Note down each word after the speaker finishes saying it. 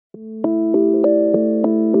So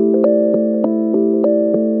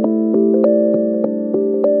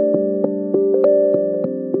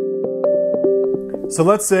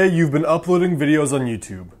let's say you've been uploading videos on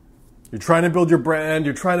YouTube. You're trying to build your brand,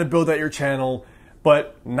 you're trying to build out your channel,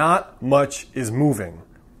 but not much is moving.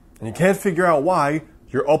 And you can't figure out why.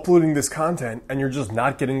 You're uploading this content and you're just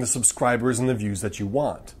not getting the subscribers and the views that you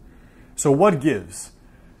want. So what gives?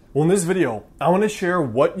 Well, in this video, I want to share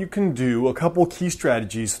what you can do, a couple key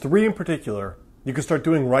strategies, 3 in particular, you can start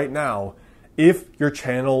doing right now if your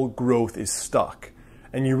channel growth is stuck.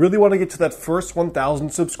 And you really want to get to that first 1,000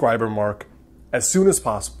 subscriber mark as soon as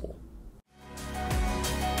possible.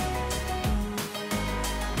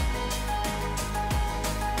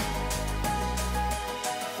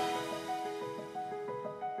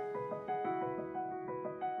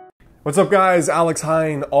 What's up guys, Alex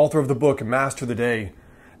Hine, author of the book Master the Day.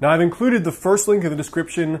 Now I've included the first link in the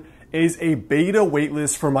description is a beta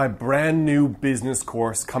waitlist for my brand new business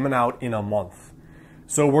course coming out in a month.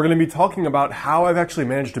 So we're going to be talking about how I've actually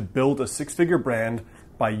managed to build a 6-figure brand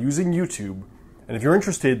by using YouTube. And if you're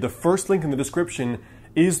interested, the first link in the description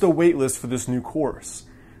is the waitlist for this new course.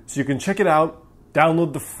 So you can check it out,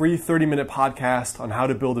 download the free 30-minute podcast on how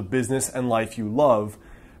to build a business and life you love.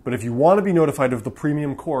 But if you want to be notified of the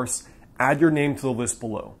premium course, add your name to the list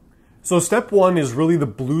below. So step 1 is really the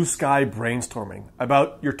blue sky brainstorming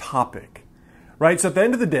about your topic, right? So at the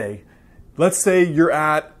end of the day, let's say you're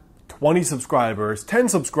at 20 subscribers, 10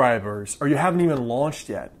 subscribers, or you haven't even launched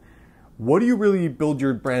yet. What do you really build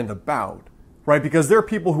your brand about, right? Because there are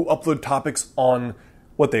people who upload topics on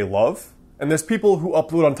what they love, and there's people who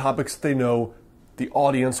upload on topics that they know the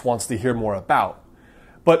audience wants to hear more about.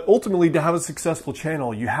 But ultimately, to have a successful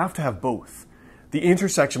channel, you have to have both. The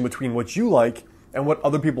intersection between what you like and what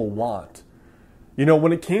other people want. You know,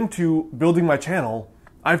 when it came to building my channel,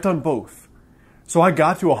 I've done both. So I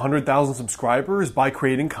got to 100,000 subscribers by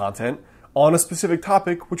creating content on a specific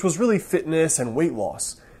topic, which was really fitness and weight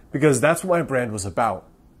loss, because that's what my brand was about.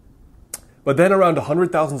 But then around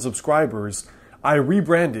 100,000 subscribers, I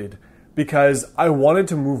rebranded because I wanted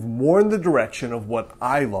to move more in the direction of what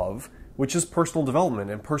I love, which is personal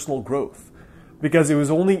development and personal growth. Because it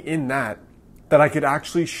was only in that I could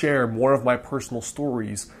actually share more of my personal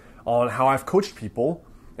stories on how I've coached people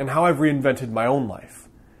and how I've reinvented my own life.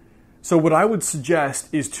 So what I would suggest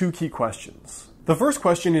is 2 key questions. The first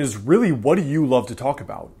question is really, what do you love to talk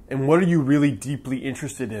about? And what are you really deeply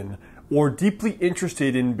interested in or deeply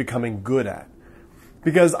interested in becoming good at?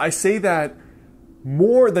 Because I say that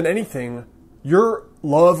more than anything, your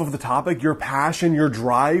love of the topic, your passion, your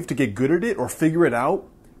drive to get good at it or figure it out,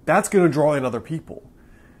 that's going to draw in other people.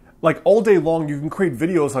 Like all day long, you can create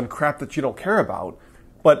videos on crap that you don't care about,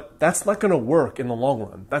 but that's not going to work in the long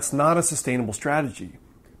run. That's not a sustainable strategy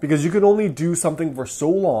because you can only do something for so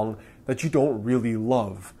long that you don't really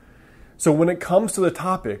love. So when it comes to the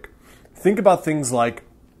topic, think about things like,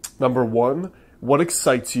 number 1, what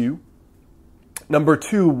excites you? Number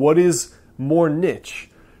 2, what is more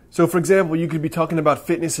niche? So for example, you could be talking about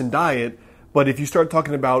fitness and diet, but if you start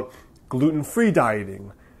talking about gluten-free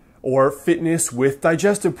dieting, or fitness with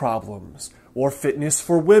digestive problems, or fitness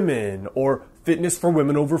for women, or fitness for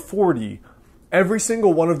women over 40, every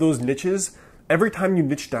single one of those niches, every time you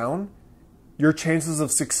niche down, your chances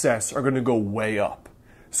of success are going to go way up.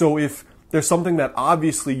 So if there's something that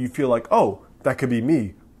obviously you feel like, oh, that could be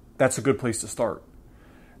me, that's a good place to start.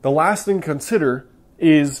 The last thing to consider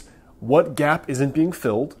is what gap isn't being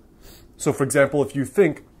filled. So for example, if you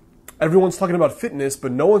think everyone's talking about fitness,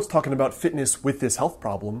 but no one's talking about fitness with this health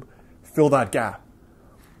problem, fill that gap.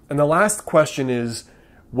 And the last question is,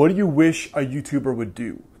 what do you wish a YouTuber would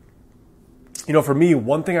do? You know, for me,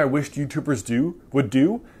 one thing I wished YouTubers would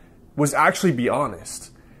do was actually be honest.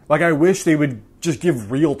 Like I wish they would just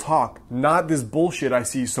give real talk, not this bullshit I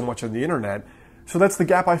see so much on the internet. So that's the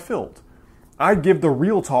gap I filled. I give the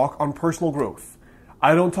real talk on personal growth.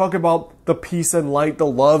 I don't talk about the peace and light, the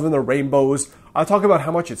love and the rainbows. I talk about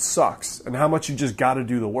how much it sucks and how much you just got to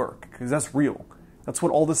do the work, because that's real. That's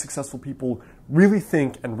what all the successful people really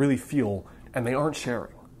think and really feel, and they aren't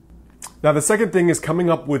sharing. Now, the second thing is coming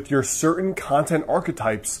up with your certain content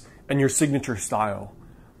archetypes and your signature style.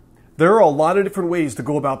 There are a lot of different ways to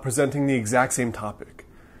go about presenting the exact same topic.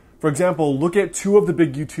 For example, look at 2 of the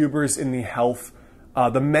big YouTubers in the health,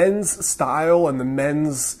 the men's style and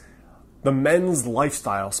the men's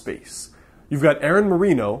lifestyle space. You've got Aaron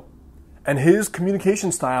Marino, and his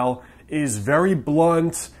communication style is very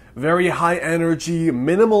blunt, very high energy,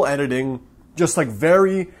 minimal editing, just like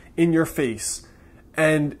very in your face.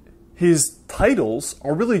 And his titles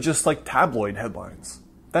are really just like tabloid headlines.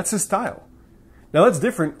 That's his style. Now that's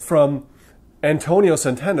different from Antonio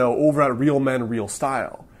Centeno over at Real Men Real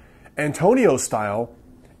Style. Antonio's style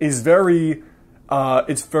is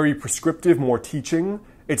it's very prescriptive, more teaching.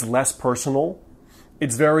 It's less personal.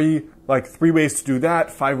 It's very like 3 ways to do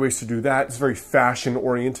that, 5 ways to do that. It's very fashion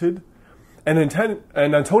oriented. And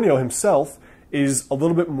Antonio himself is a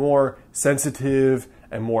little bit more sensitive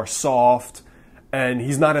and more soft, and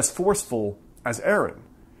he's not as forceful as Aaron.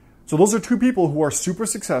 So those are two people who are super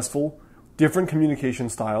successful, different communication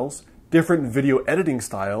styles, different video editing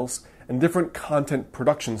styles, and different content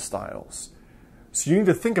production styles. So you need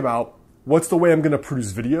to think about what's the way I'm going to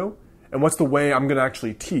produce video and what's the way I'm going to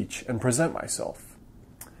actually teach and present myself.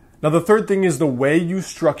 Now the third thing is the way you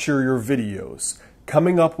structure your videos,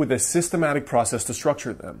 coming up with a systematic process to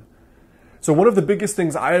structure them. So one of the biggest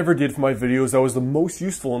things I ever did for my videos that was the most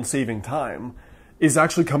useful in saving time is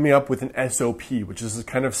actually coming up with an SOP, which is a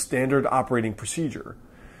kind of standard operating procedure.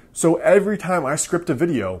 So every time I script a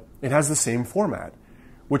video, it has the same format,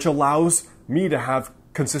 which allows me to have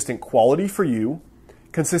consistent quality for you,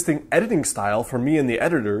 consistent editing style for me and the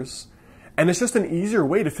editors, and it's just an easier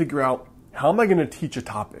way to figure out how am I going to teach a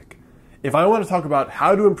topic. If I want to talk about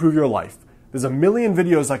how to improve your life, there's a million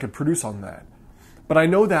videos I could produce on that. But I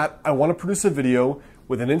know that I want to produce a video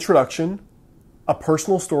with an introduction, a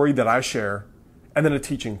personal story that I share, and then a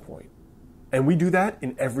teaching point. And we do that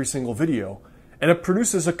in every single video. And it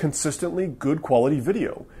produces a consistently good quality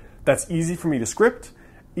video that's easy for me to script,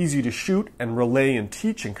 easy to shoot and relay and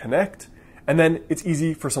teach and connect, and then it's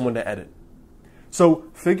easy for someone to edit. So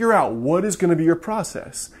figure out what is going to be your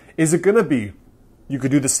process. Is it going to be, you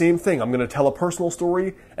could do the same thing, I'm going to tell a personal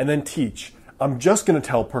story and then teach. I'm just going to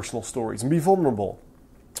tell personal stories and be vulnerable.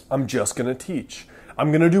 I'm just going to teach. I'm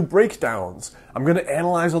going to do breakdowns. I'm going to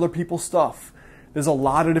analyze other people's stuff. There's a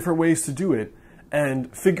lot of different ways to do it,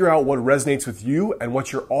 and figure out what resonates with you and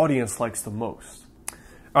what your audience likes the most.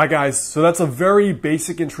 All right, guys, so that's a very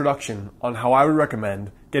basic introduction on how I would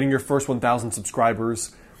recommend getting your first 1,000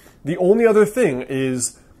 subscribers. The only other thing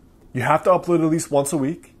is you have to upload at least once a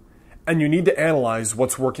week, and you need to analyze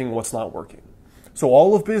what's working and what's not working. So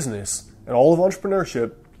all of business and all of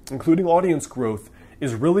entrepreneurship, including audience growth,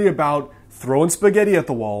 is really about throwing spaghetti at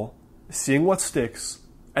the wall, seeing what sticks,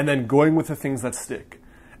 and then going with the things that stick.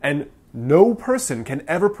 And no person can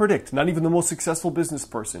ever predict, not even the most successful business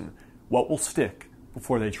person, what will stick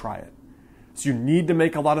before they try it. So you need to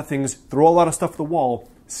make a lot of things, throw a lot of stuff at the wall,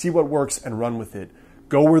 see what works, and run with it.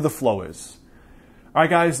 Go where the flow is. All right,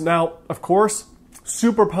 guys, now, of course,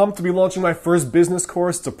 super pumped to be launching my first business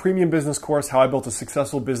course. It's a premium business course, How I Built a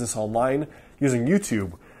Successful Business Online using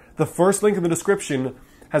YouTube. The first link in the description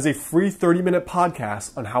has a free 30-minute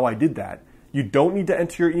podcast on how I did that. You don't need to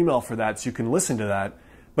enter your email for that, so you can listen to that.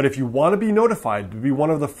 But if you want to be notified to be one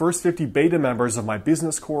of the first 50 beta members of my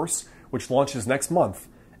business course, which launches next month,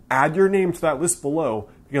 add your name to that list below,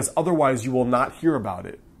 because otherwise you will not hear about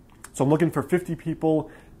it. So I'm looking for 50 people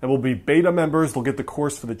that will be beta members. They'll get the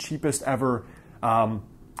course for the cheapest ever, and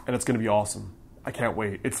it's going to be awesome. I can't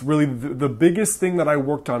wait. It's really the biggest thing that I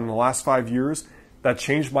worked on in the last 5 years that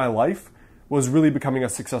changed my life was really becoming a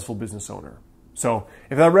successful business owner. So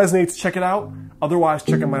if that resonates, check it out. Otherwise,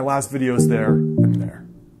 check out my last videos there and there.